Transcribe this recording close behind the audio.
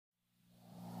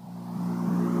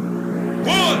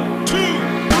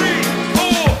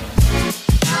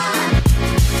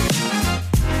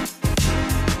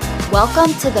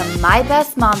Welcome to the My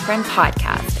Best Mom Friend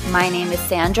podcast. My name is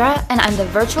Sandra, and I'm the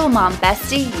virtual mom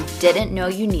bestie you didn't know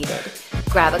you needed.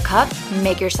 Grab a cup,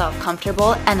 make yourself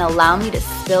comfortable, and allow me to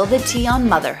spill the tea on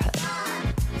motherhood.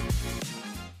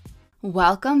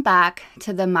 Welcome back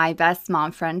to the My Best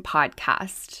Mom Friend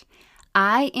podcast.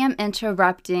 I am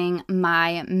interrupting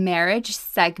my marriage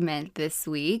segment this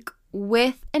week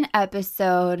with an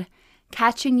episode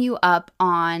catching you up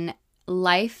on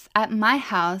life at my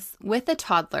house with a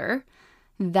toddler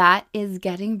that is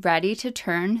getting ready to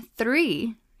turn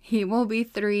 3. He will be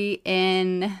 3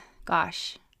 in,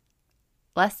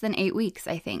 less than 8 weeks,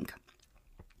 I think.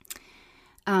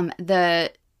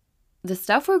 The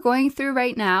stuff we're going through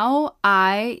right now,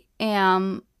 I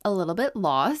am a little bit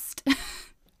lost.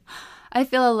 I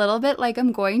feel a little bit like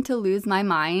I'm going to lose my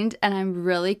mind, and I'm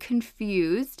really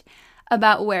confused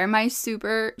about where my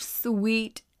super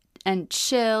sweet and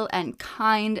chill and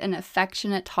kind and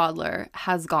affectionate toddler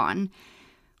has gone.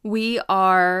 He's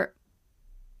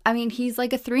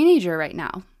like a three-nager right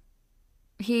now.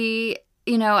 I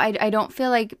don't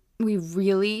feel like we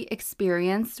really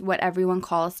experienced what everyone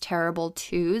calls terrible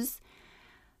twos.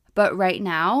 But right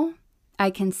now, I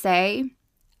can say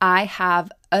I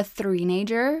have a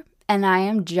three-nager, and I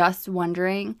am just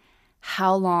wondering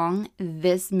how long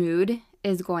this mood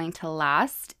is going to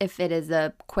last, if it is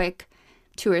a quick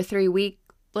 2 or 3 week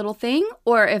little thing,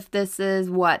 or if this is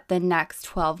what the next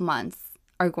 12 months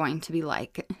are going to be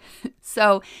like.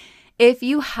 So if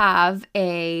you have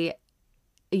a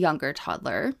younger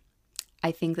toddler,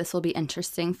 I think this will be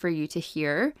interesting for you to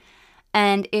hear.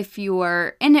 And if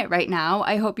you're in it right now,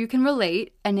 I hope you can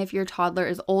relate. And if your toddler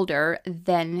is older,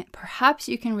 then perhaps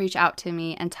you can reach out to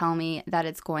me and tell me that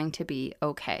it's going to be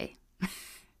okay.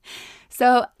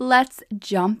 So let's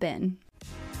jump in.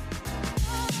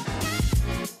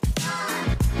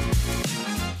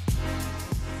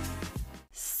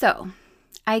 So,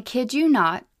 I kid you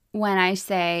not when I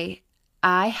say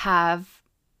I have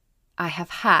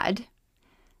had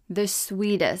the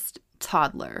sweetest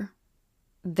toddler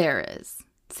there is.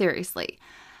 Seriously.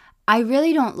 I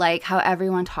really don't like how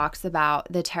everyone talks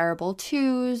about the terrible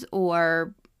twos,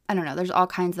 or I don't know, there's all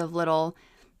kinds of little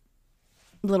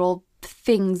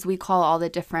things we call all the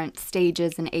different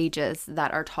stages and ages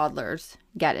that our toddlers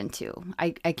get into. I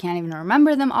can't even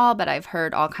remember them all, but I've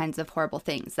heard all kinds of horrible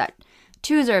things that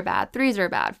 2s are bad, 3s are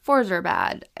bad, 4s are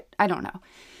bad. I don't know.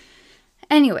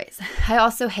 Anyways, I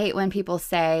also hate when people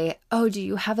say, oh, do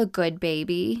you have a good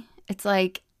baby? It's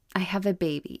like, I have a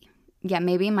baby. Yeah,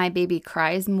 maybe my baby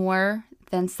cries more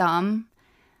than some,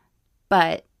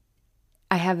 but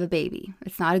I have a baby.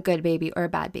 It's not a good baby or a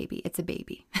bad baby. It's a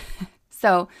baby.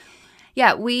 So,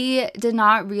 yeah, we did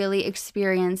not really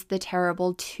experience the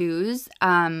terrible twos.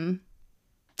 And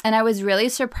I was really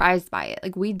surprised by it.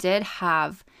 Like, we did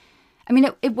have...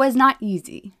 it was not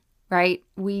easy, right?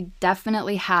 We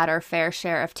definitely had our fair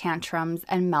share of tantrums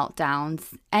and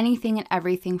meltdowns, anything and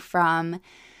everything from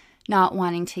not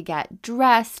wanting to get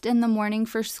dressed in the morning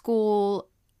for school.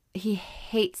 He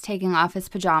hates taking off his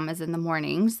pajamas in the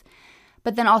mornings,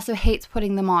 but then also hates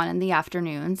putting them on in the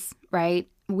afternoons, right?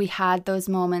 We had those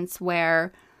moments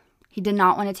where he did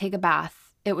not want to take a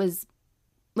bath. It was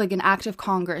like an act of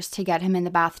Congress to get him in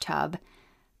the bathtub,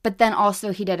 but then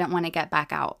also he didn't want to get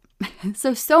back out.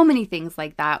 So many things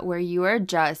like that where you are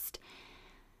just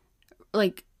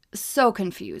like so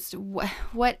confused.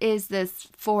 What is this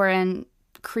foreign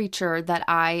creature that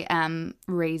I am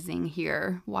raising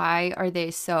here? Why are they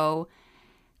so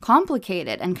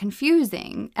complicated and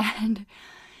confusing? And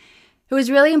it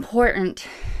was really important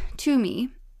to me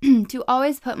to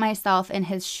always put myself in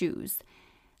his shoes.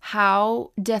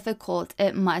 How difficult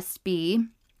it must be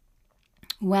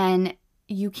when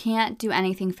you can't do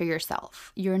anything for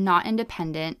yourself. You're not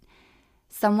independent.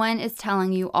 Someone is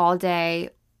telling you all day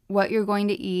what you're going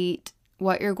to eat,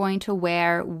 what you're going to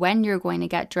wear, when you're going to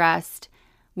get dressed,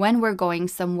 when we're going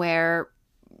somewhere,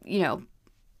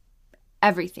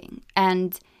 everything.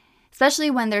 And especially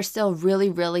when they're still really,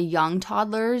 really young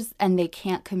toddlers and they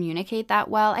can't communicate that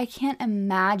well. I can't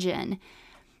imagine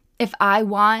if I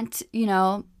want,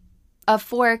 a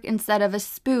fork instead of a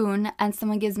spoon and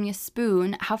someone gives me a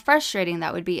spoon, how frustrating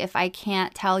that would be if I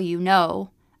can't tell you,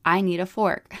 no, I need a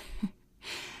fork.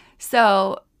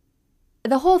 So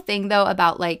the whole thing though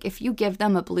about like if you give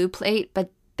them a blue plate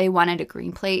but they wanted a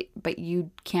green plate but you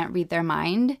can't read their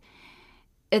mind,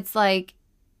 it's like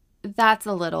that's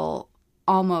a little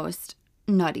almost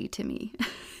nutty to me.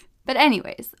 But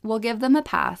anyways, we'll give them a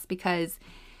pass because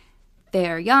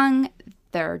they're young,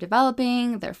 they're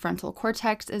developing, their frontal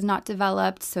cortex is not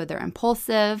developed, so they're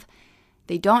impulsive.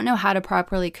 They don't know how to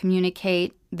properly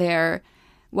communicate. They're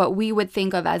what we would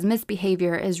think of as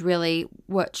misbehavior is really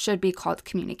what should be called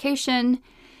communication.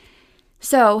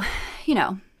 So,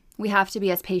 we have to be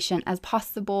as patient as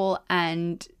possible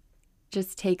and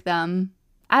just take them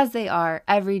as they are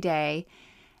every day.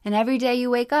 And every day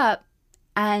you wake up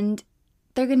and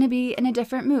they're going to be in a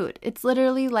different mood. It's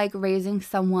literally like raising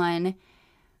someone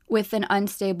with an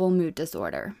unstable mood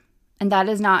disorder. And that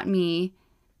is not me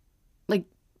like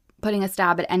putting a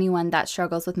stab at anyone that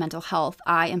struggles with mental health.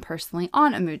 I am personally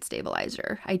on a mood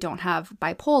stabilizer. I don't have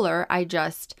bipolar. I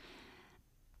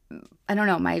don't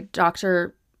know, my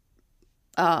doctor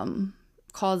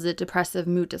calls it depressive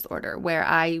mood disorder, where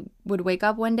I would wake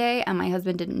up one day and my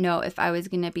husband didn't know if I was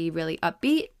going to be really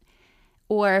upbeat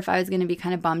or if I was going to be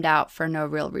kind of bummed out for no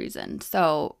real reason.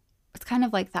 So it's kind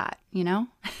of like that,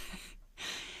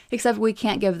 except we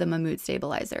can't give them a mood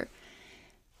stabilizer.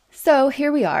 So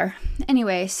here we are.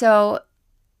 Anyway, so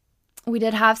we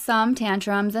did have some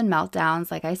tantrums and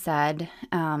meltdowns, like I said,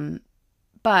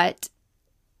 but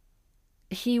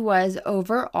he was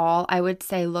overall, I would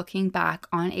say, looking back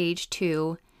on age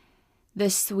 2, the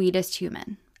sweetest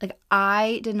human. Like,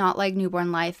 I did not like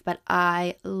newborn life, but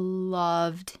I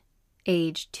loved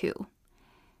age 2.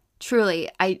 Truly,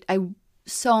 I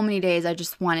so many days I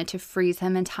just wanted to freeze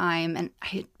him in time, and I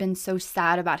had been so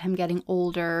sad about him getting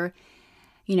older.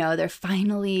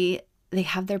 They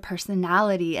have their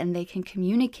personality and they can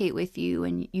communicate with you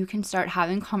and you can start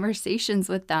having conversations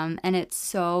with them, and it's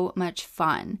so much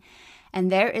fun. And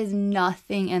there is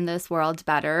nothing in this world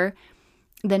better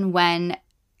than when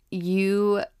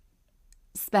you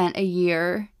spent a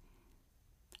year,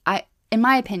 in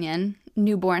my opinion,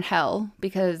 newborn hell,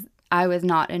 because I was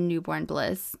not in newborn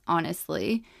bliss,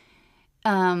 honestly.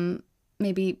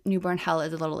 Maybe newborn hell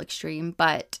is a little extreme,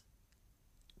 but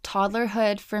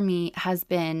toddlerhood for me has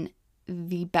been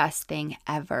the best thing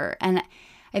ever. And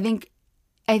I think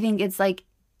it's like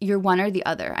you're one or the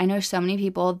other. I know so many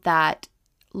people that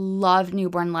love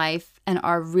newborn life and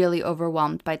are really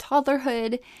overwhelmed by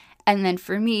toddlerhood. And then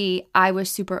for me, I was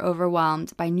super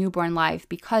overwhelmed by newborn life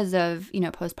because of,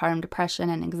 postpartum depression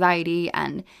and anxiety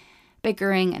and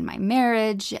bickering in my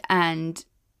marriage, and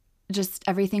just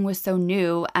everything was so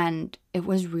new and it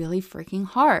was really freaking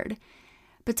hard.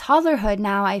 But toddlerhood,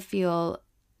 now I feel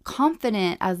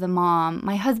confident as a mom.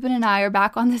 My husband and I are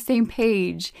back on the same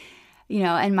page,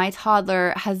 and my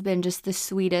toddler has been just the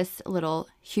sweetest little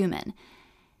human.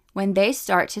 When they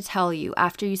start to tell you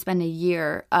after you spend a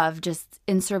year of just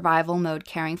in survival mode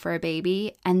caring for a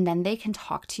baby, and then they can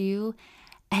talk to you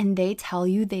and they tell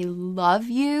you they love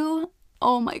you,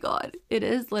 oh my God, it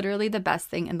is literally the best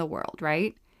thing in the world,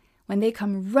 right? When they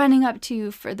come running up to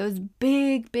you for those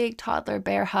big, big toddler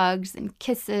bear hugs and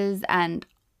kisses and,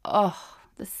 the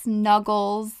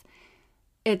snuggles,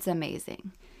 it's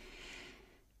amazing.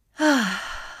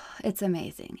 It's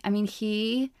amazing. I mean,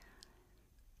 he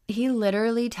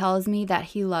literally tells me that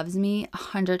he loves me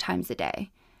 100 times a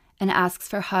day and asks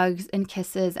for hugs and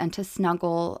kisses and to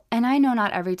snuggle. And I know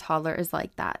not every toddler is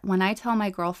like that. When I tell my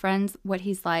girlfriends what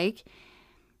he's like,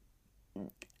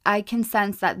 I can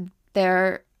sense that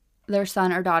their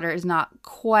son or daughter is not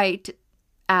quite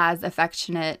as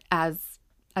affectionate as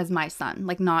my son,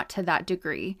 like not to that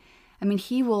degree. I mean,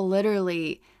 he will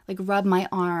literally like rub my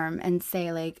arm and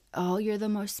say like, "Oh, you're the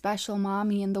most special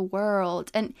mommy in the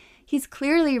world." And he's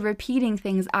clearly repeating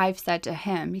things I've said to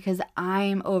him because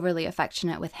I'm overly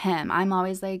affectionate with him. I'm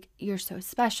always like, "You're so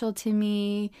special to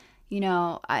me.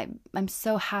 I'm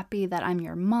so happy that I'm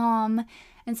your mom."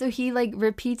 And so he like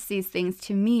repeats these things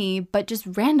to me, but just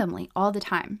randomly all the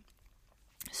time.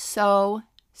 So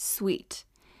sweet.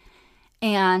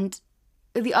 And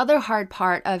the other hard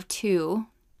part of 2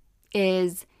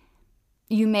 is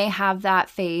you may have that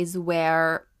phase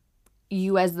where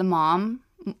you as the mom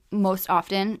most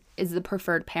often is the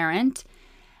preferred parent,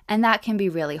 and that can be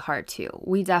really hard too.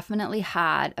 We definitely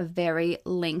had a very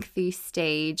lengthy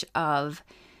stage of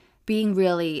being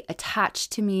really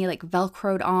attached to me, like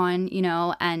Velcroed on,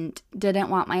 and didn't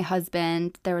want my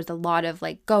husband. There was a lot of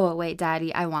like, "Go away,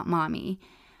 daddy, I want mommy,"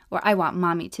 or "I want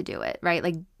mommy to do it," right?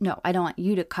 Like, no, I don't want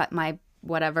you to cut my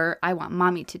whatever, I want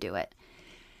mommy to do it.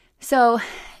 So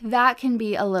that can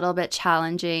be a little bit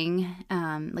challenging.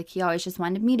 Like he always just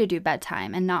wanted me to do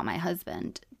bedtime and not my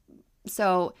husband.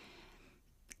 So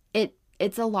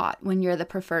it's a lot when you're the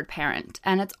preferred parent.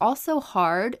 And it's also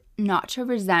hard not to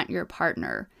resent your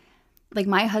partner. Like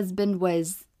my husband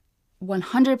was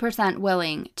 100%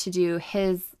 willing to do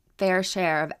his fair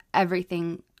share of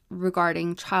everything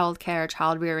regarding childcare,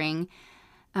 child rearing.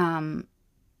 And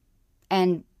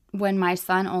when my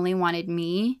son only wanted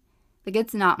me, like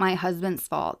it's not my husband's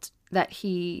fault that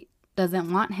he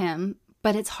doesn't want him,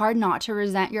 But it's hard not to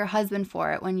resent your husband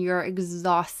for it when you're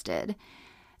exhausted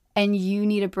and you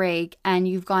need a break and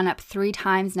you've gone up 3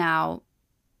 times now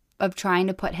of trying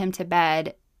to put him to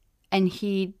bed and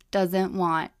he doesn't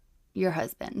want your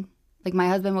husband. Like, my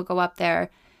husband would go up there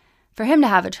for him to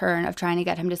have a turn of trying to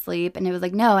get him to sleep, and it was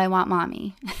like, no, I want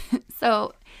mommy.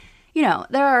 So,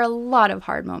 there are a lot of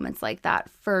hard moments like that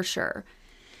for sure.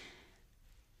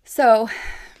 So,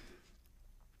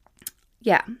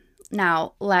 yeah.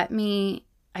 Now, I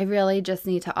really just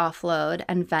need to offload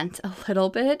and vent a little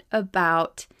bit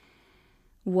about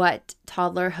what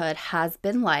toddlerhood has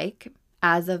been like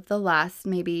as of the last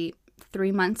maybe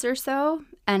 3 months or so,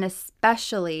 and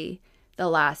especially the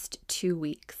last 2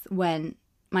 weeks when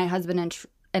my husband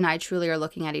and I truly are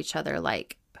looking at each other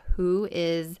like, who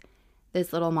is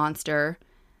this little monster?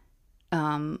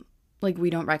 Like, we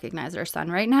don't recognize our son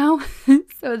right now.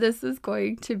 So this is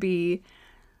going to be,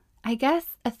 I guess,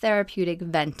 a therapeutic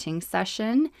venting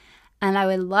session. And I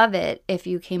would love it if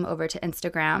you came over to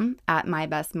Instagram at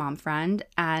mybestmomfriend.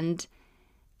 And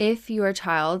if your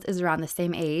child is around the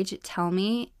same age, tell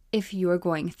me if you are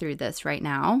going through this right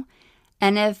now.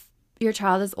 And if your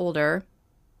child is older,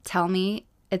 tell me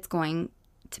it's going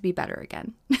to be better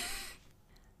again.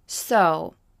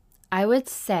 So I would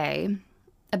say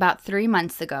about 3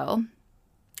 months ago,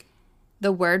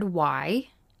 the word why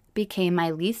became my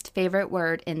least favorite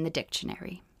word in the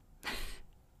dictionary.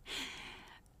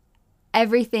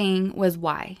 Everything was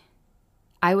why.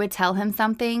 I would tell him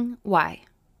something, why?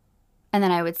 And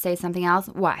then I would say something else,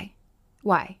 why?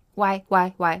 Why?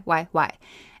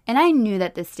 And I knew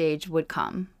that this stage would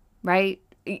come, right?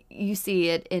 You see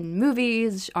it in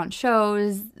movies, on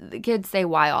shows. The kids say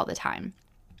why all the time.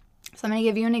 So I'm going to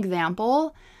give you an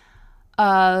example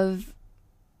of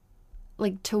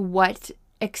like to what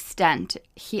extent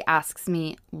he asks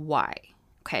me why.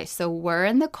 Okay, so we're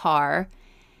in the car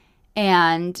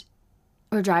and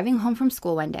we're driving home from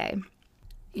school one day.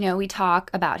 We talk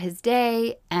about his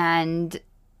day, and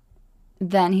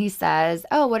then he says,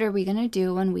 oh, what are we going to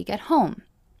do when we get home?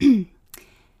 And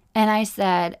I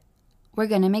said, we're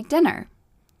going to make dinner.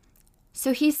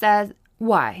 So he says,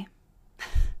 why?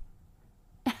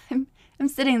 I'm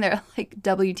sitting there like,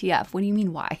 WTF, what do you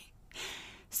mean why?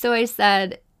 So I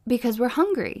said, because we're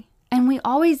hungry and we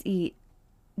always eat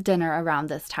dinner around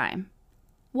this time.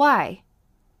 Why?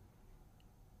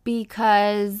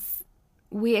 Because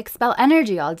we expel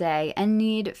energy all day and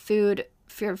need food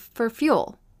for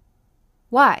fuel.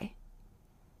 Why?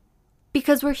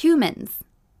 Because we're humans.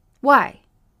 Why?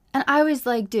 And I was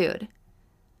like, dude,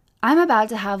 I'm about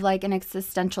to have like an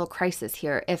existential crisis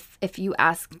here if you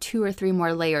ask 2 or 3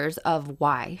 more layers of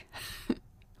why.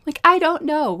 Like, I don't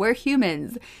know. We're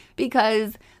humans.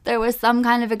 Because there was some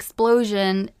kind of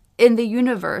explosion in the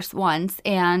universe once,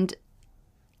 and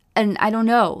I don't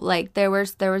know, like there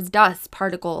was dust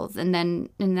particles, and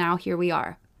now here we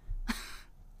are.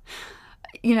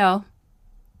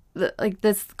 Like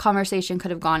this conversation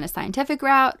could have gone a scientific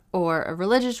route or a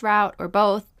religious route or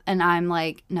both, and I'm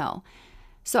like, no.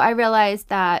 So I realized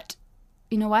that,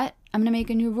 you know what? I'm going to make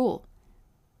a new rule.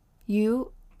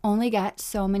 You only get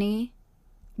so many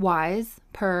whys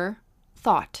per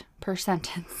thought, per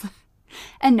sentence.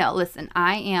 And no, listen,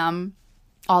 I am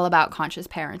all about conscious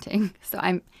parenting. So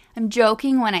I'm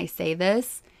joking when I say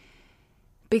this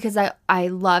because I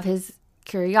love his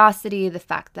curiosity, the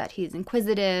fact that he's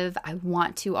inquisitive. I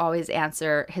want to always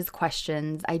answer his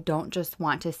questions. I don't just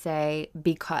want to say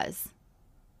because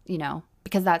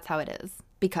that's how it is.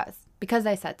 Because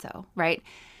I said so, right?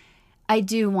 I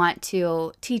do want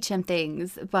to teach him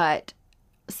things, but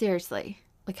seriously,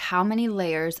 like how many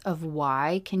layers of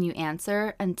why can you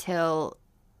answer until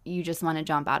you just want to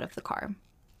jump out of the car?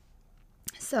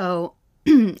 So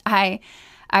I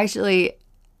actually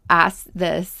asked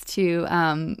this to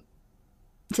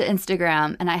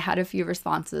Instagram, and I had a few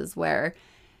responses where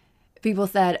people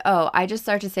said, oh, I just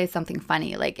start to say something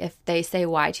funny. Like if they say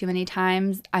why too many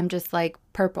times, I'm just like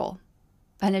purple,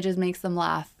 and it just makes them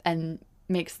laugh and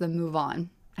makes them move on.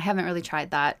 I haven't really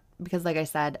tried that because, like I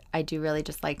said, I do really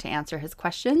just like to answer his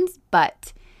questions.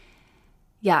 But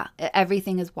yeah,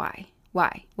 everything is why.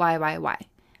 Why?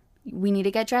 We need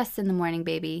to get dressed in the morning,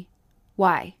 baby.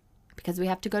 Why? Because we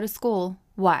have to go to school.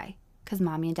 Why? Because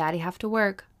mommy and daddy have to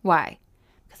work. Why?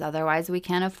 Because otherwise we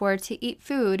can't afford to eat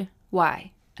food.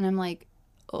 Why? And I'm like,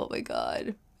 oh my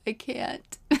God, I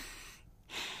can't.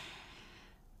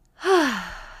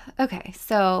 Okay,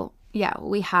 so yeah,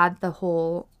 we had the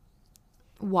whole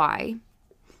why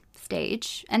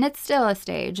stage, and it's still a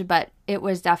stage, but it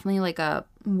was definitely like a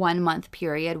 1 month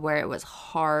period where it was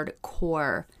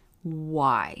hardcore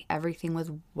why. Everything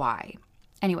was why.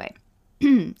 Anyway,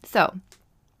 so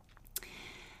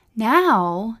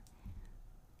Now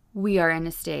we are in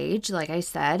a stage, like I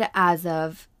said, as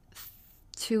of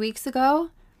 2 weeks ago,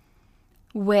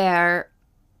 where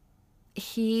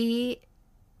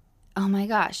oh my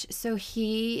gosh, so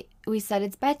we said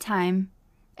it's bedtime,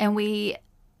 and we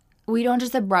don't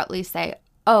just abruptly say,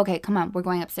 oh, okay, come on, we're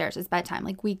going upstairs, it's bedtime.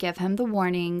 Like, we give him the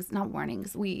not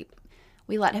warnings, we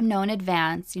let him know in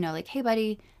advance, like, hey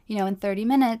buddy, in 30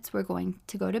 minutes we're going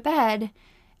to go to bed.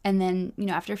 And then,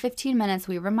 after 15 minutes,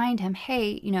 we remind him,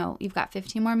 hey, you've got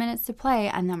 15 more minutes to play,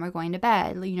 and then we're going to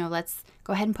bed. Let's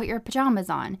go ahead and put your pajamas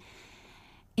on.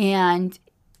 And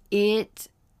it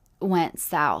went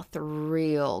south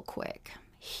real quick.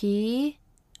 He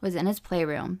was in his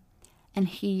playroom, and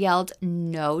he yelled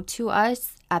no to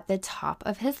us at the top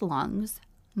of his lungs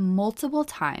multiple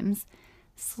times,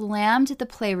 slammed the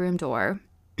playroom door,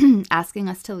 asking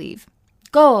us to leave.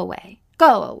 Go away.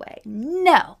 Go away.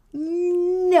 No.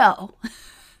 No.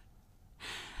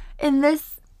 In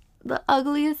the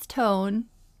ugliest tone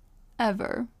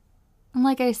ever. And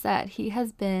like I said, he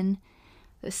has been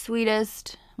the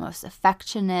sweetest, most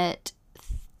affectionate,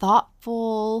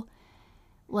 thoughtful,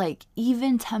 like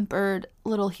even-tempered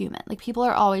little human. Like, people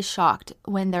are always shocked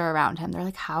when they're around him. They're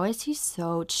like, how is he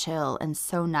so chill and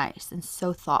so nice and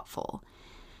so thoughtful?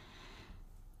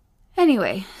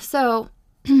 Anyway, so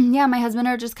yeah, my husband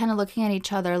are just kind of looking at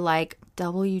each other like,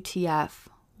 WTF,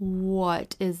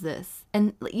 what is this?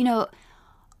 And,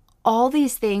 all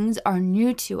these things are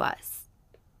new to us.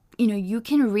 You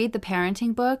can read the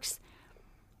parenting books,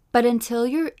 but until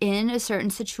you're in a certain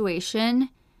situation,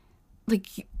 like,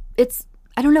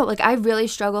 I don't know, like, I really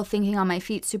struggle thinking on my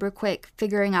feet super quick,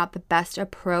 figuring out the best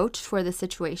approach for the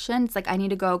situation. It's like, I need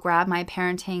to go grab my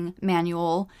parenting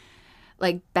manual,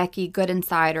 like Becky Good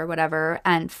Inside or whatever,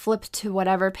 and flip to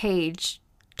whatever page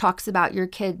talks about your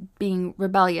kid being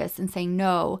rebellious and saying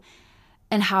no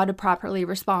and how to properly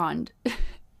respond.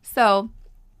 So,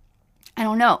 I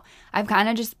don't know. I've kind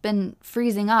of just been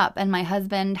freezing up, and my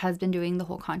husband has been doing the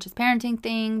whole conscious parenting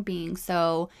thing, being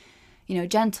so,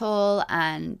 gentle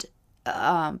and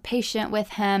patient with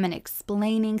him and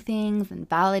explaining things and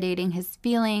validating his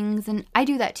feelings. And I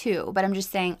do that too, but I'm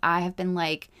just saying I have been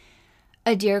like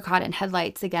a deer caught in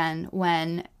headlights again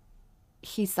when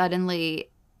he suddenly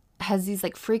has these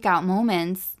like freak out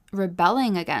moments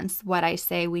rebelling against what I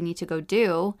say we need to go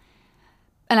do,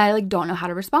 and I like don't know how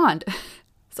to respond.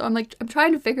 So I'm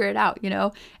trying to figure it out,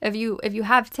 If you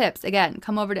have tips, again,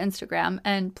 come over to Instagram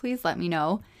and please let me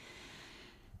know.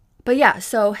 But yeah,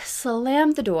 so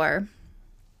slam the door,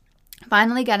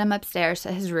 finally get him upstairs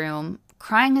to his room,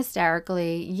 crying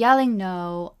hysterically, yelling,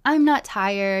 no, I'm not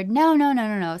tired,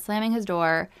 no, slamming his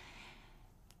door.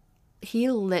 He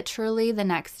literally the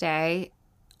next day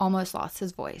almost lost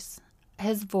his voice.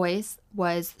 His voice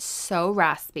was so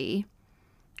raspy.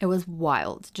 It was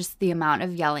wild, just the amount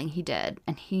of yelling he did.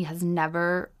 And he has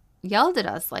never yelled at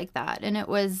us like that. And it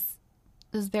was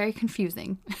very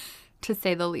confusing, to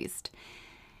say the least.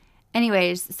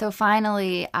 Anyways, so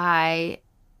finally I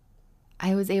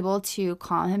was able to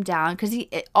calm him down, because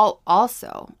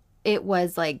it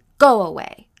was like, go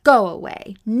away,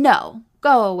 no,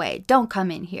 go away, don't come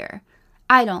in here,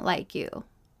 I don't like you.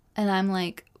 And I'm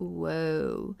like,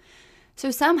 whoa.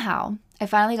 So somehow I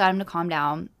finally got him to calm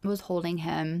down, was holding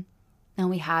him, and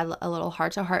we had a little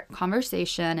heart-to-heart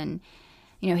conversation. And,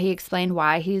 he explained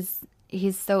why he's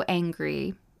so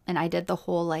angry. And I did the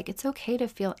whole, like, it's okay to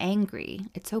feel angry.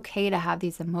 It's okay to have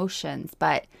these emotions,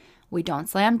 but we don't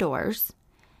slam doors,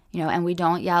 and we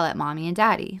don't yell at mommy and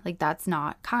daddy. Like, that's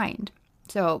not kind.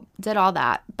 So did all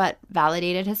that, but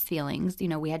validated his feelings.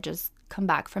 We had just come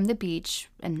back from the beach,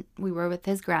 and we were with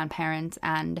his grandparents,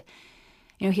 and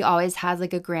he always has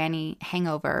like a granny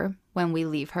hangover when we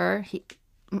leave her.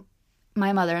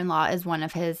 My mother-in-law is one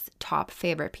of his top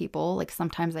favorite people. Like,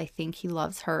 sometimes I think he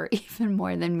loves her even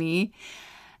more than me.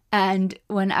 And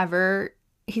whenever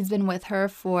he's been with her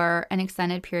for an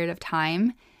extended period of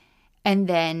time and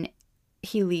then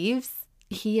he leaves,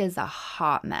 he is a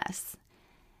hot mess.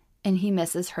 And he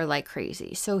misses her like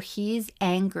crazy. So he's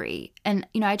angry. And,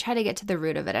 I try to get to the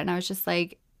root of it. And I was just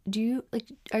like,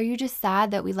 are you just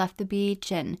sad that we left the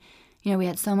beach and, we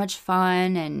had so much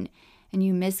fun and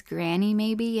you miss Granny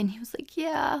maybe? And he was like,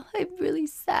 yeah, I'm really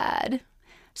sad.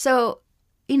 So,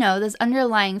 this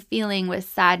underlying feeling was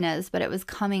sadness, but it was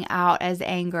coming out as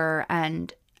anger.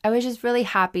 And I was just really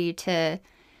happy to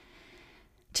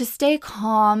stay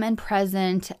calm and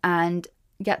present and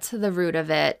get to the root of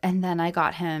it. And then I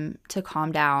got him to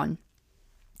calm down.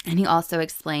 And he also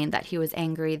explained that he was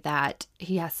angry that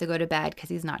he has to go to bed because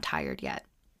he's not tired yet.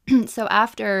 So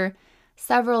after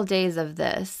several days of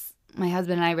this, my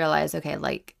husband and I realized, okay,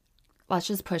 like, let's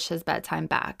just push his bedtime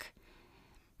back.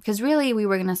 Because really, we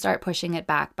were going to start pushing it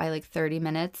back by like 30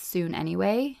 minutes soon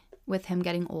anyway, with him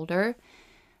getting older.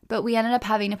 But we ended up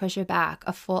having to push it back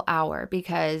a full hour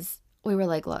because we were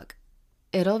like, look,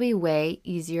 it'll be way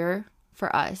easier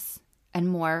for us and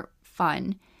more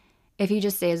fun if he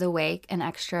just stays awake an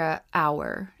extra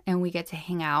hour and we get to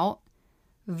hang out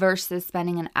versus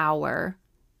spending an hour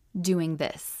doing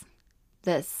this,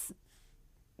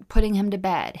 putting him to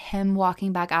bed, him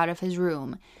walking back out of his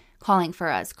room, calling for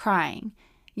us, crying,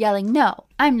 yelling, no,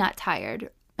 I'm not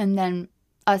tired. And then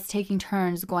us taking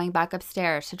turns going back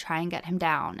upstairs to try and get him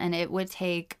down. And it would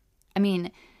take,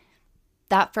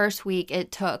 that first week,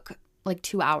 it took like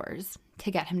 2 hours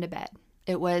to get him to bed.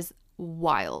 It was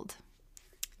wild.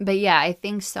 But yeah, I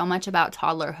think so much about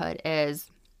toddlerhood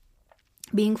is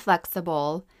being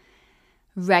flexible,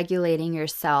 regulating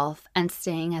yourself, and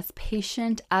staying as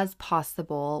patient as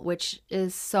possible, which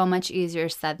is so much easier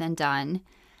said than done,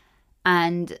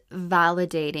 and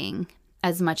validating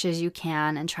as much as you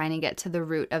can and trying to get to the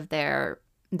root of their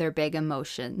big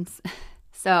emotions.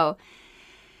 So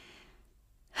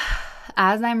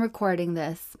as I'm recording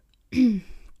this,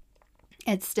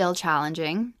 it's still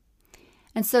challenging.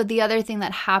 And so the other thing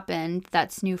that happened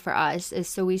that's new for us is,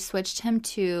 so we switched him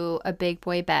to a big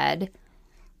boy bed,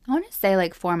 I want to say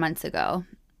like 4 months ago.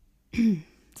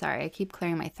 Sorry, I keep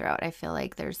clearing my throat. I feel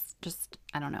like there's just,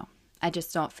 I don't know. I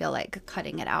just don't feel like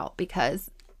cutting it out because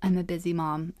I'm a busy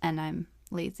mom and I'm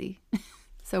lazy.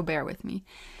 So bear with me.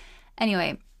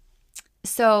 Anyway,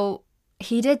 so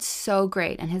he did so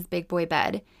great in his big boy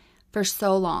bed for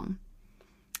so long.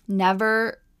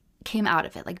 Never came out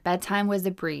of it. Like, bedtime was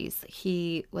a breeze.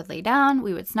 He would lay down,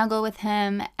 we would snuggle with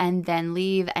him, and then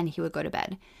leave, and he would go to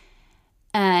bed.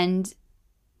 And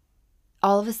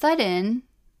all of a sudden,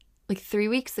 like 3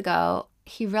 weeks ago,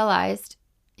 he realized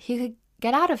he could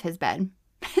get out of his bed.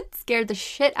 It scared the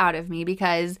shit out of me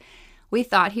because we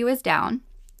thought he was down,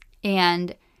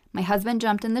 and my husband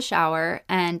jumped in the shower,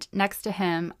 and next to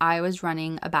him, I was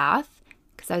running a bath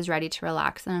because I was ready to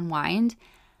relax and unwind.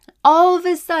 All of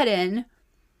a sudden,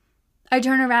 I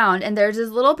turn around and there's this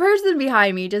little person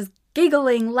behind me just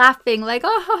giggling, laughing, like,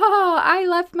 oh, I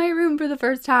left my room for the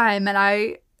first time.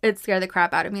 And it scared the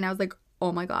crap out of me. And I was like,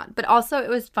 oh my God. But also it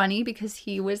was funny because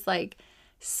he was like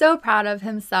so proud of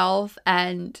himself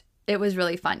and it was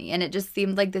really funny. And it just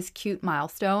seemed like this cute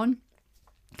milestone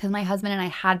because my husband and I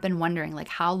had been wondering, like,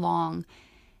 how long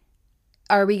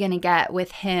are we going to get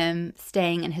with him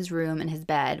staying in his room, in his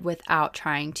bed, without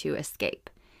trying to escape?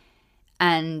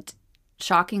 And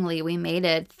shockingly, we made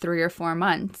it 3 or 4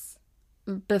 months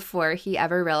before he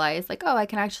ever realized, like, oh, I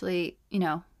can actually,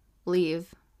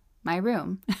 leave my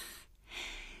room.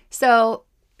 So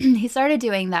he started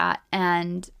doing that,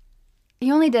 and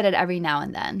he only did it every now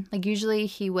and then. Like, usually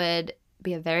he would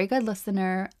be a very good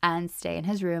listener and stay in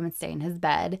his room and stay in his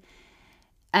bed.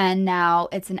 And now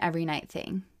it's an every night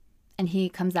thing. And he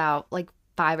comes out like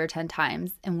 5 or 10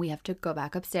 times, and we have to go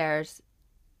back upstairs,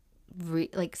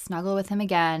 snuggle with him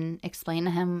again, explain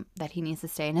to him that he needs to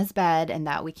stay in his bed and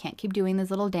that we can't keep doing this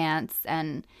little dance.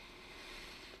 And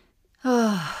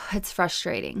it's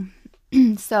frustrating.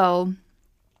 So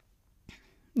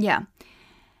yeah,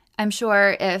 I'm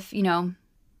sure if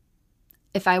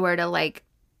I were to like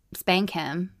spank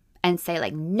him and say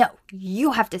like, no,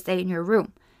 you have to stay in your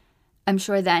room, I'm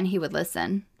sure then he would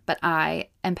listen. But I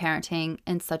am parenting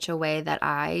in such a way that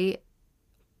I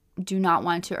do not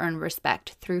want to earn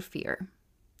respect through fear.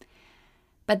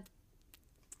 But,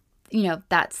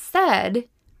 that said,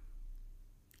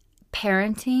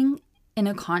 parenting in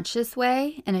a conscious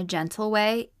way, in a gentle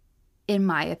way, in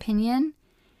my opinion,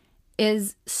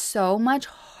 is so much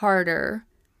harder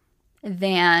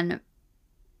than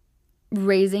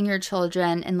raising your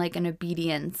children in like an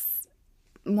obedience,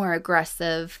 more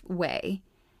aggressive way.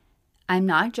 I'm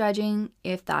not judging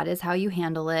if that is how you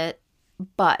handle it,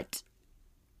 but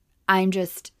I'm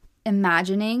just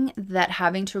imagining that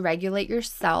having to regulate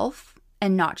yourself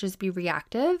and not just be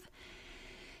reactive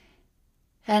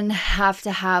and have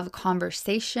to have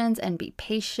conversations and be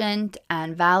patient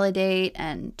and validate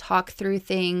and talk through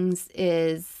things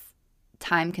is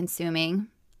time-consuming,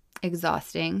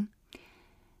 exhausting,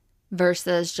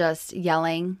 versus just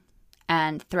yelling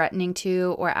and threatening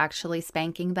to or actually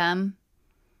spanking them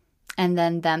and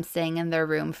then them staying in their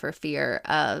room for fear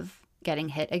of getting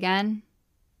hit again.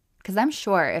 Because I'm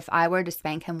sure if I were to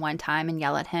spank him one time and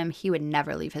yell at him, he would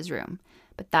never leave his room.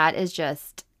 But that is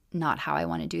just not how I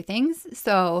want to do things.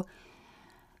 So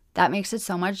that makes it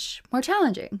so much more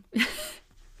challenging.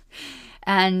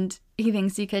 And he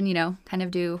thinks he can, kind of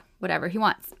do whatever he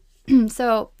wants.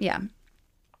 So yeah.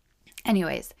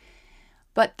 Anyways,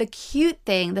 But the cute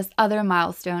thing, this other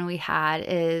milestone we had,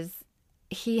 is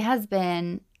he has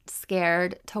been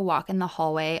scared to walk in the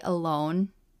hallway alone,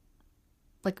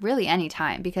 like really any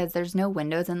time, because there's no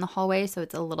windows in the hallway, so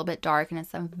it's a little bit dark and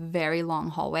it's a very long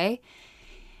hallway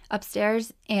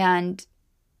upstairs. And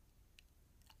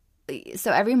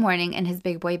so every morning in his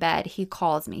big boy bed, he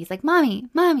calls me. He's like, "Mommy,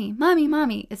 mommy, mommy,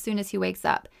 mommy," as soon as he wakes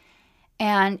up.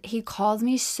 And he calls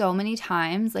me so many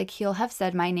times, like he'll have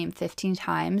said my name 15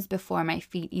 times before my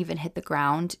feet even hit the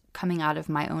ground coming out of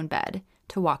my own bed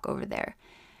to walk over there.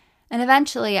 And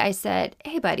eventually I said,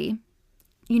 "Hey, buddy,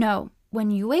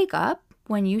 when you wake up,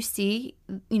 when you see,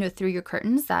 through your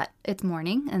curtains that it's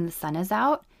morning and the sun is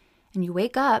out, and you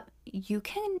wake up, you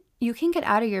can get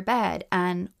out of your bed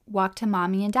and walk to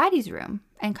mommy and daddy's room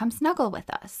and come snuggle with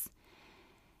us."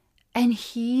 And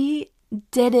he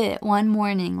did it one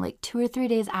morning, like 2 or 3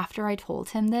 days after I told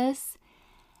him this.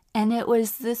 And it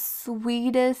was the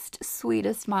sweetest,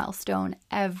 sweetest milestone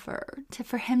ever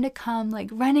for him to come like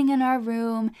running in our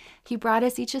room. He brought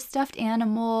us each a stuffed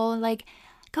animal, like,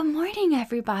 "Good morning,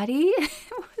 everybody." It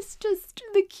was just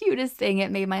the cutest thing.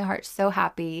 It made my heart so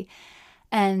happy.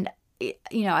 And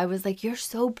I was like, "You're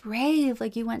so brave.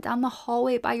 Like, you went down the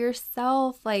hallway by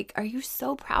yourself. Like, are you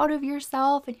so proud of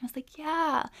yourself?" And he was like,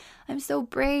 "Yeah, I'm so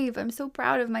brave. I'm so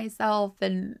proud of myself."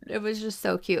 And it was just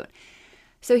so cute.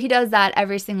 So he does that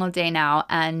every single day now.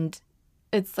 And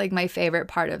it's like my favorite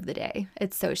part of the day.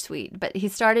 It's so sweet. But he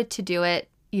started to do it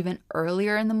even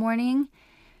earlier in the morning,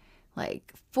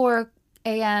 like 4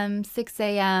 a.m., 6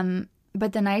 a.m.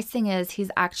 But the nice thing is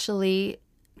he's actually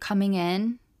coming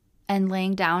in and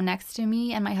laying down next to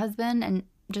me and my husband and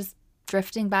just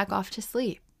drifting back off to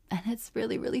sleep. And it's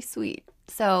really, really sweet.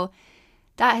 So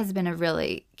that has been a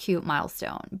really cute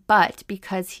milestone. But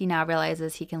because he now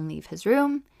realizes he can leave his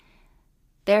room,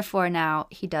 therefore now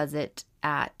he does it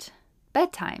at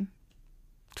bedtime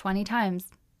 20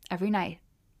 times every night,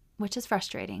 which is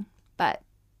frustrating. But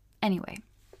anyway,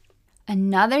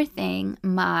 another thing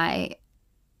my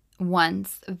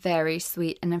once very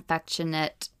sweet and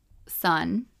affectionate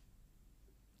son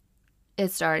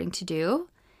is starting to do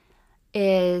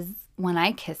is when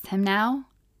I kiss him now,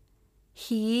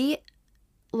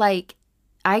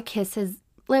 I kiss his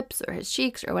lips or his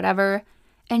cheeks or whatever,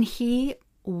 and he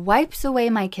wipes away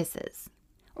my kisses,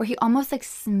 or he almost like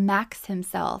smacks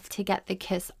himself to get the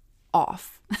kiss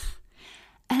off.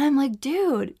 And I'm like,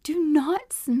 "Dude, do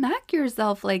not smack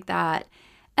yourself like that.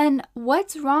 And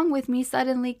what's wrong with me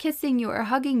suddenly kissing you or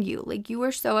hugging you? Like, you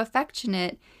were so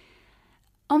affectionate.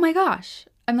 Oh my gosh."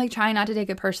 I'm like trying not to take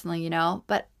it personally,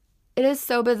 but it is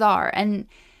so bizarre. And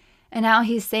now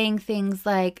he's saying things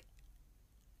like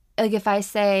if I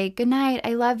say, "Good night,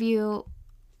 I love you,"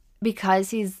 because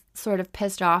he's sort of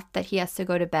pissed off that he has to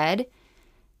go to bed,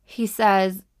 he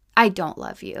says, "I don't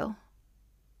love you."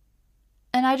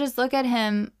 And I just look at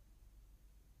him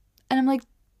and I'm like,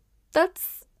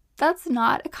 that's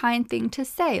not a kind thing to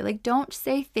say. Like, don't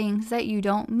say things that you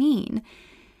don't mean.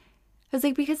 I was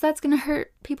like, because that's going to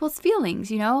hurt people's feelings,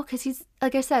 because he's,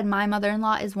 like I said, my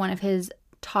mother-in-law is one of his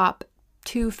top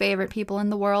 2 favorite people in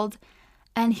the world.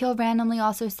 And he'll randomly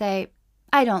also say,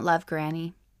 "I don't love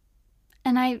Granny."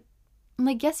 And I'm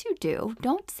like, yes, you do.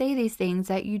 Don't say these things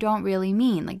that you don't really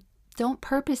mean. Like, don't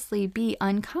purposely be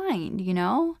unkind,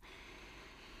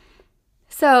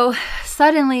 So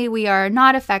suddenly we are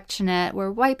not affectionate.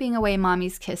 We're wiping away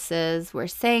mommy's kisses. We're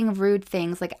saying rude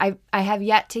things. Like I have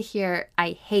yet to hear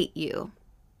 "I hate you,"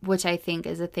 which I think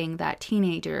is a thing that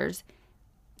teenagers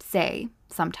say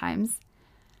sometimes.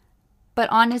 But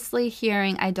honestly,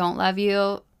 hearing "I don't love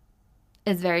you"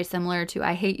 is very similar to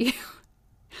 "I hate you."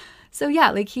 So yeah,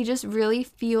 like he just really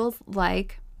feels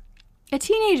like a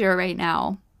teenager right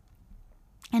now.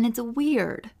 And it's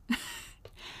weird.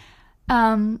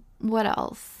 What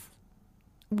else?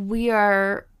 We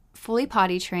are fully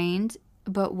potty trained,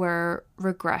 but we're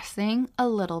regressing a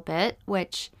little bit,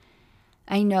 which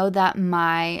I know that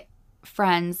my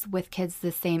friends with kids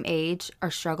the same age are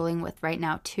struggling with right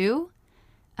now too.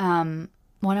 One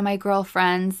of my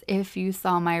girlfriends, if you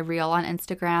saw my reel on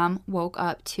Instagram, woke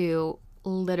up to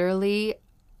literally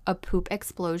a poop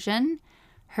explosion.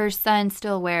 Her son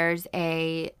still wears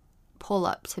a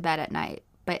pull-up to bed at night,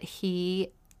 but he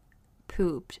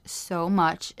pooped so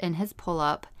much in his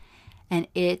pull-up and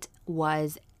it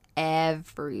was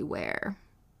everywhere.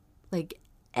 Like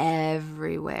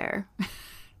everywhere.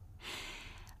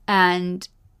 And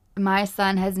my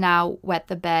son has now wet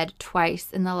the bed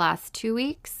twice in the last 2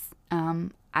 weeks.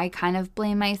 I kind of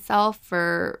blame myself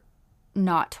for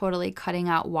not totally cutting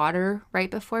out water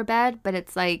right before bed, but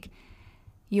it's like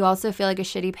you also feel like a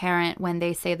shitty parent when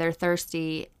they say they're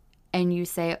thirsty and you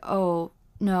say, "Oh,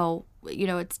 no,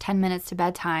 it's 10 minutes to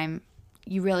bedtime.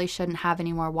 You really shouldn't have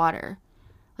any more water.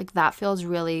 Like, that feels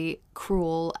really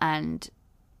cruel and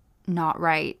not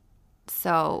right.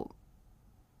 So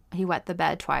he wet the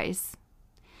bed twice.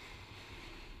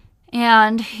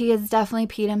 And he has definitely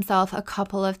peed himself a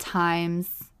couple of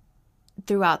times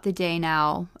throughout the day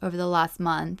now over the last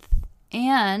month.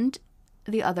 And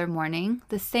the other morning,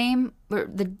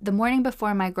 the morning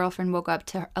before, my girlfriend woke up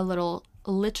to a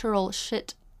literal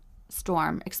shit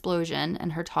storm explosion in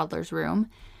her toddler's room.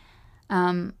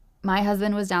 My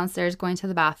husband was downstairs going to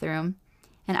the bathroom,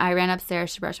 and I ran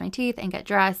upstairs to brush my teeth and get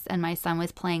dressed, and my son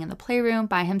was playing in the playroom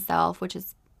by himself, which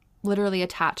is literally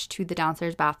attached to the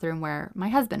downstairs bathroom where my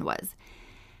husband was.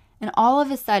 And all of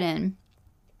a sudden,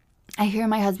 I hear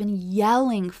my husband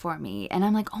yelling for me, and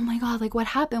I'm like, oh my God, like, what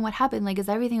happened? What happened? Like, is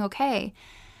everything okay?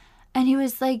 And he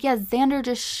was like, yeah, Xander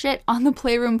just shit on the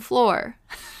playroom floor.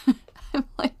 I'm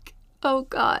like, oh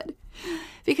God.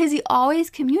 Because he always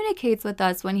communicates with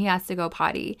us when he has to go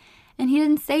potty. And he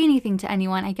didn't say anything to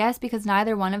anyone, I guess, because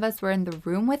neither one of us were in the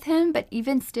room with him. But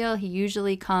even still, he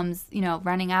usually comes,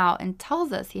 running out and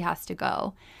tells us he has to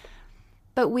go.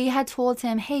 But we had told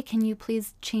him, hey, can you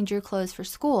please change your clothes for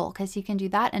school? Because he can do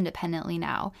that independently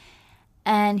now.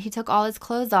 And he took all his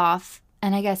clothes off,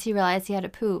 and I guess he realized he had to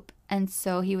poop. And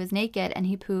so he was naked, and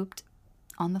he pooped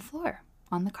on the floor,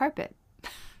 on the carpet,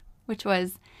 which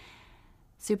was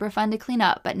super fun to clean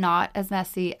up, but not as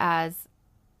messy as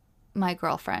my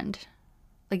girlfriend.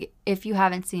 Like, if you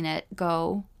haven't seen it,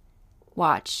 go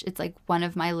watch. It's like one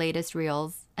of my latest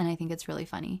reels, and I think it's really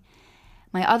funny.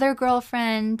 My other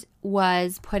girlfriend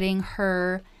was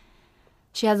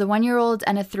she has a 1-year-old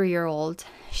and a 3-year-old.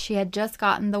 She had just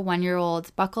gotten the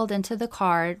 1-year-old buckled into the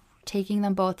car, taking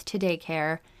them both to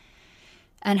daycare.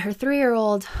 And her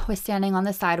 3-year-old was standing on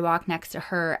the sidewalk next to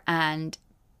her and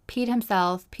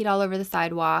peed all over the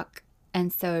sidewalk.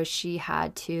 And so she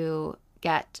had to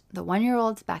get the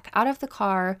 1-year-old back out of the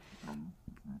car,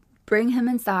 bring him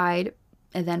inside,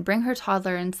 and then bring her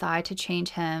toddler inside to change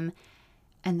him,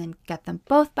 and then get them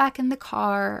both back in the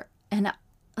car. And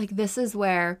like, this is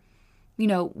where,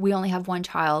 we only have one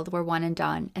child. We're one and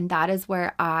done. And that is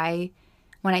where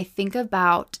when I think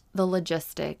about the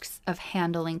logistics of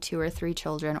handling 2 or 3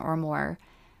 children or more,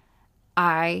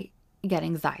 I get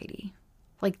anxiety.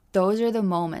 Like, those are the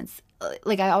moments.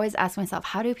 Like, I always ask myself,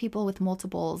 how do people with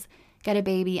multiples get a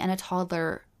baby and a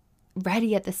toddler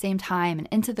ready at the same time and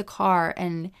into the car?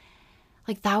 And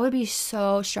like, that would be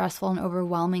so stressful and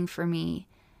overwhelming for me.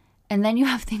 And then you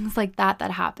have things like that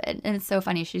happen. And it's so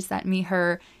funny. She sent me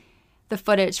the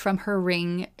footage from her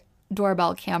Ring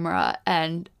doorbell camera,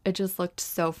 and it just looked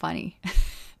so funny.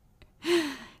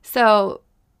 So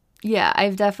yeah,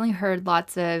 I've definitely heard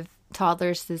lots of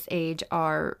toddlers this age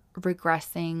are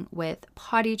regressing with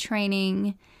potty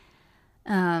training.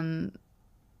 And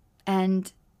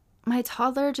my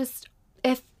toddler just,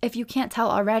 if you can't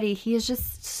tell already, he has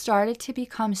just started to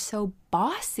become so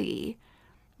bossy.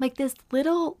 Like this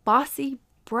little bossy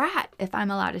brat, if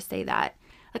I'm allowed to say that.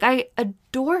 Like, I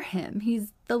adore him.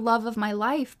 He's the love of my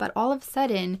life. But all of a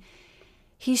sudden,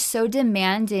 he's so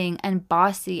demanding and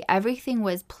bossy. Everything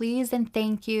was please and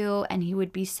thank you. And he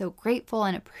would be so grateful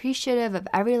and appreciative of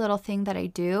every little thing that I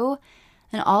do.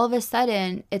 And all of a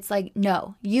sudden, it's like,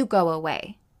 no, you go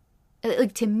away.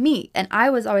 Like, to me. And I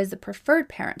was always the preferred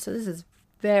parent. So this is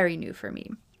very new for me.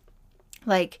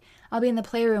 Like, I'll be in the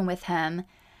playroom with him,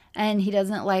 and he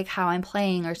doesn't like how I'm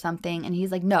playing or something. And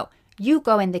he's like, no, you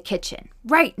go in the kitchen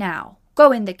right now.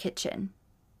 Go in the kitchen.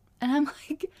 And I'm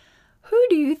like, who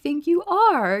do you think you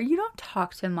are? You don't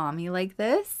talk to mommy like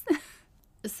this.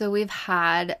 So we've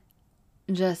had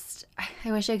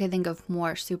I wish I could think of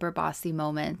more super bossy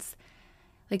moments.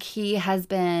 Like, he has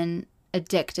been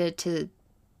addicted to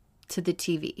the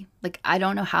TV. Like, I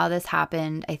don't know how this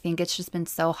happened. I think it's just been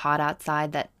so hot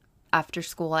outside that after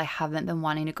school I haven't been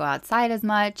wanting to go outside as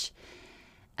much.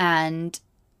 And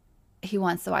he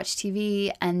wants to watch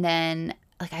TV, and then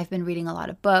like I've been reading a lot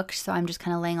of books, so I'm just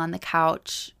kind of laying on the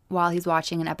couch while he's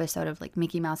watching an episode of like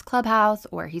Mickey Mouse Clubhouse,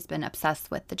 or he's been obsessed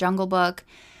with The Jungle Book.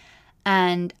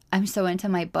 And I'm so into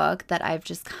my book that I've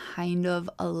just kind of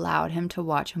allowed him to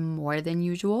watch more than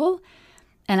usual.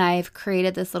 And I've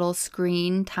created this little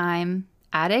screen time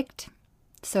addict.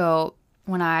 So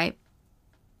when I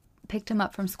picked him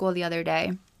up from school the other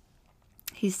day,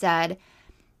 he said,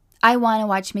 I want to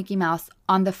watch Mickey Mouse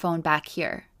on the phone back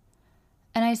here.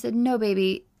 And I said, no,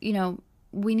 baby,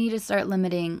 we need to start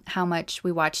limiting how much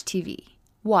we watch TV.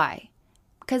 Why?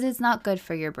 Because it's not good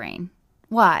for your brain.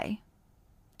 Why?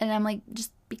 And I'm like,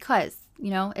 just because,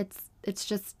 it's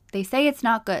just, they say it's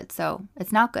not good, so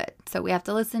it's not good. So we have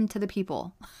to listen to the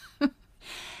people.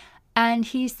 And And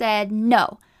he said,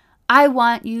 no, I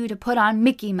want you to put on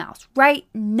Mickey Mouse right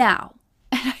now.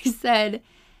 And I said,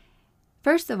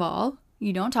 first of all,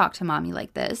 you don't talk to mommy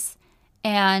like this.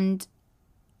 And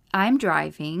I'm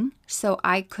driving, so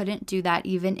I couldn't do that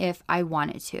even if I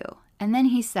wanted to. And then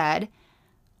he said,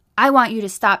 I want you to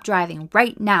stop driving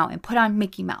right now and put on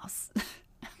Mickey Mouse.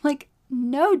 I'm like,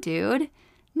 no, dude.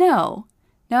 No.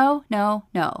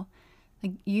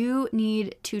 Like, you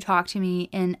need to talk to me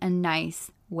in a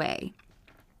nice way.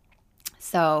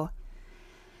 So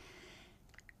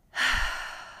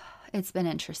it's been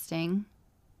interesting.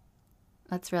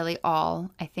 That's really all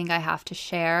I think I have to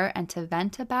share and to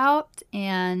vent about.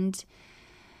 And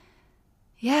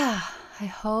yeah, I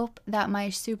hope that my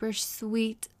super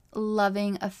sweet,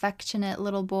 loving, affectionate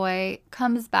little boy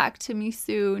comes back to me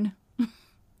soon.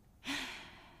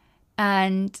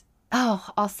 And,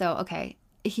 also, okay,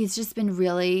 he's just been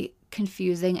really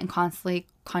confusing and constantly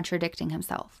contradicting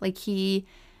himself. Like, he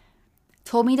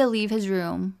told me to leave his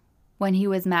room when he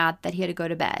was mad that he had to go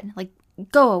to bed. Like,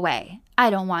 go away. I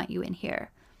don't want you in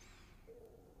here.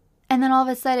 And then all of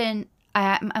a sudden,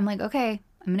 I'm like, okay,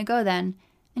 I'm going to go then.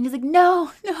 And he's like,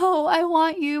 no, I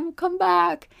want you. Come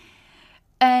back.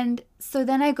 And so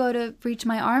then I go to reach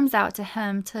my arms out to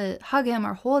him to hug him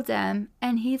or hold him.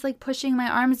 And he's like pushing my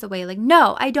arms away. Like,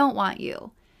 no, I don't want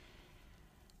you.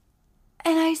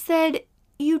 And I said,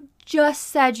 you just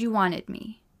said you wanted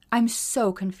me. I'm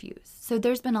so confused. So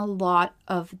there's been a lot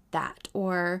of that.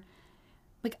 Or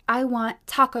like, I want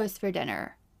tacos for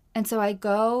dinner. And so I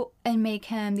go and make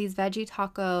him these veggie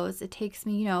tacos. It takes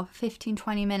me, 15,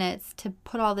 20 minutes to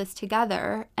put all this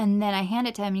together. And then I hand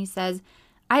it to him and he says,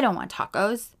 I don't want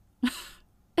tacos.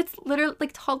 It's literally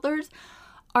like toddlers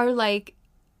are like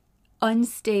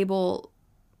unstable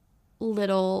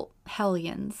little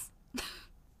hellions.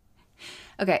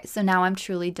 Okay, so now I'm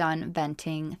truly done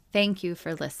venting. Thank you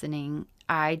for listening.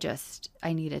 I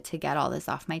needed to get all this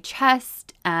off my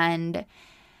chest, and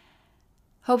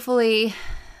hopefully,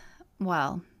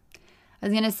 well, I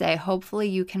was going to say hopefully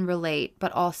you can relate,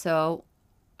 but also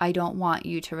I don't want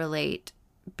you to relate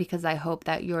because I hope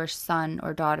that your son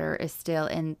or daughter is still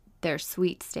in their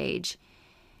sweet stage.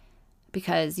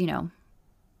 Because,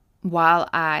 while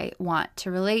I want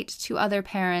to relate to other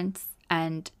parents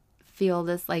and feel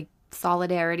this like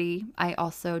solidarity, I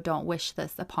also don't wish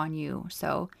this upon you.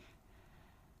 So,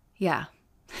 yeah.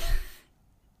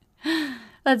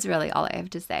 That's really all I have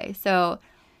to say. So,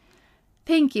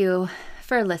 thank you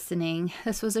for listening.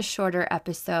 This was a shorter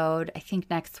episode. I think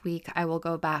next week I will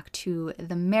go back to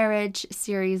the marriage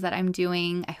series that I'm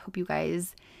doing. I hope you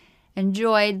guys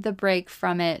enjoyed the break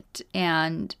from it,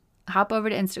 and hop over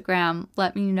to Instagram.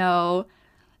 Let me know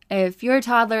if your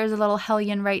toddler is a little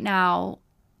hellion right now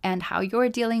and how you're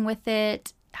dealing with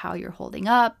it, how you're holding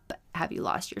up. Have you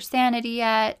lost your sanity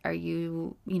yet? Are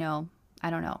you, I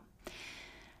don't know.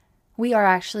 We are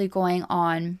actually going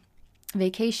on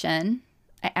vacation.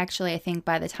 I think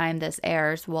by the time this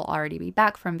airs, we'll already be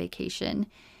back from vacation.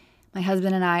 My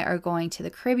husband and I are going to the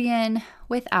Caribbean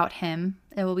without him.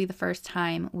 It will be the first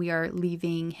time we are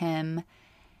leaving him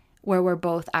where we're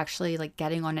both actually like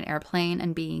getting on an airplane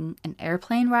and being an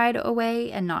airplane ride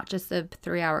away and not just a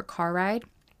 3-hour car ride.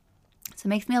 So it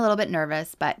makes me a little bit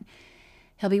nervous, but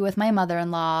he'll be with my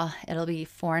mother-in-law. It'll be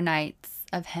 4 nights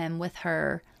of him with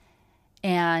her.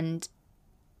 And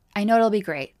I know it'll be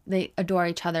great. They adore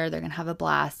each other. They're going to have a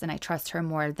blast. And I trust her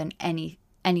more than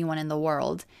anyone in the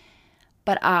world.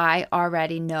 But I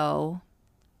already know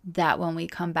that when we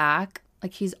come back,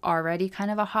 like, he's already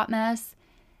kind of a hot mess.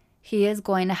 He is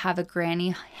going to have a granny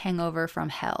hangover from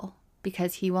hell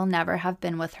because he will never have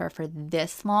been with her for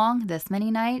this long, this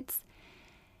many nights.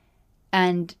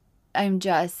 And I'm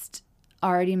just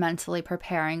already mentally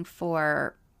preparing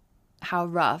for how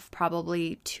rough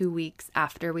probably 2 weeks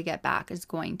after we get back is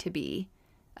going to be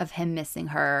of him missing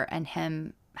her and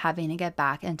him having to get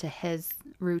back into his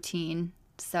routine.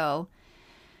 So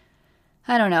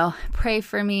I don't know. Pray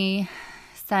for me.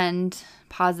 Send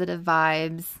positive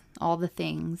vibes. All the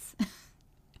things.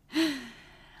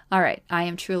 All right. I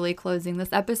am truly closing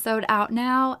this episode out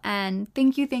now. And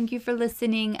thank you for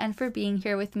listening and for being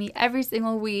here with me every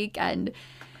single week and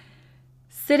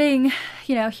sitting,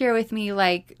 here with me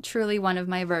like truly one of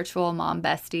my virtual mom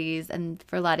besties, and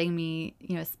for letting me,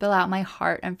 spill out my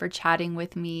heart and for chatting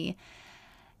with me.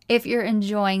 If you're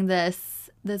enjoying this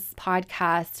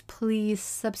podcast, please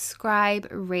subscribe,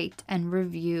 rate, and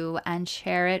review, and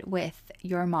share it with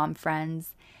your mom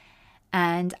friends.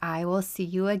 And I will see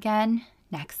you again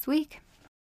next week.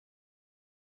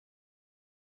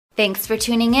 Thanks for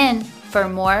tuning in. For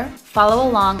more, follow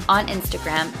along on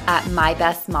Instagram at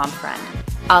MyBestMomFriend.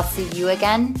 I'll see you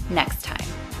again next time.